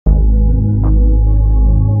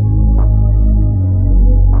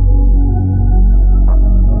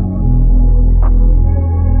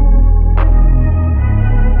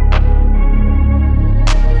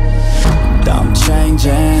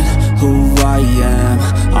am.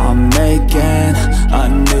 I'm making a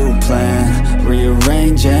new plan,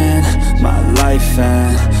 rearranging my life,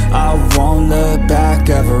 and I won't look back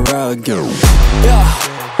ever again.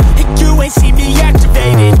 And you ain't see me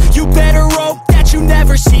activated. You better hope that you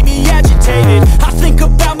never see me agitated. I think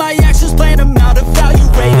about my actions, plan them out,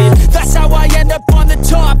 evaluated. That's how I end up on the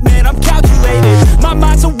top, man, I'm calculated. My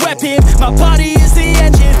mind's a weapon, my body is the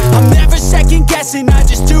engine. I'm never second guessing, I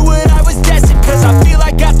just do what I was destined. Cause I feel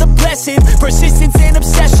I got the blessing, persistence and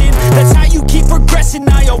obsession. That's how you keep progressing,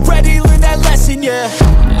 I already learned that lesson, yeah.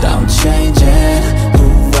 I'm changing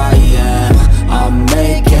who I am. I'm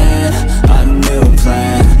making a new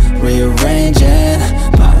plan, rearranging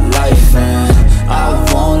my life, and I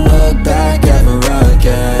won't look back ever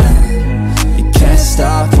again. You can't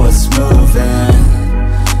stop what's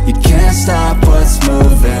moving, you can't stop what's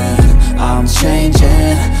moving. I'm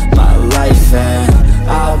changing my life, and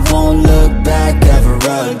I won't look back ever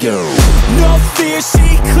again. No fear,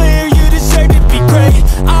 see clear, you deserve to be great.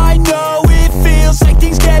 I know it feels like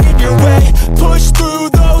things get in your way. Push through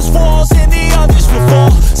those walls and the others will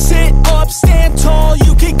fall. Sit up, stand tall,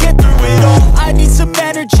 you can get through it all. I need some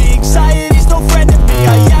energy, anxiety's no friend to me.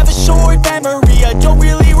 I have a short memory, I don't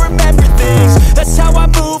really remember things. That's how I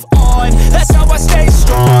move on, that's how I stay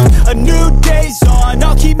strong. A new day's on,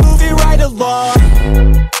 I'll keep moving right along.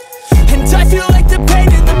 And I feel like the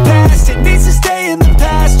pain in the past, it needs to stay in the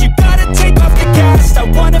past. You gotta take off the cast. I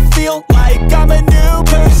wanna feel like I'm a new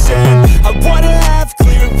person. I wanna have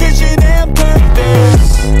clear vision and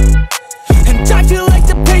purpose. And I feel like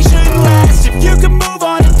the pain shouldn't last. If you can move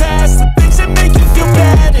on and past the things that make you feel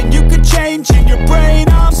bad, and you can change in your brain,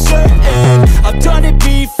 I'm certain. I've done it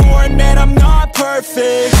before and man, I'm not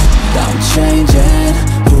perfect. I'm changing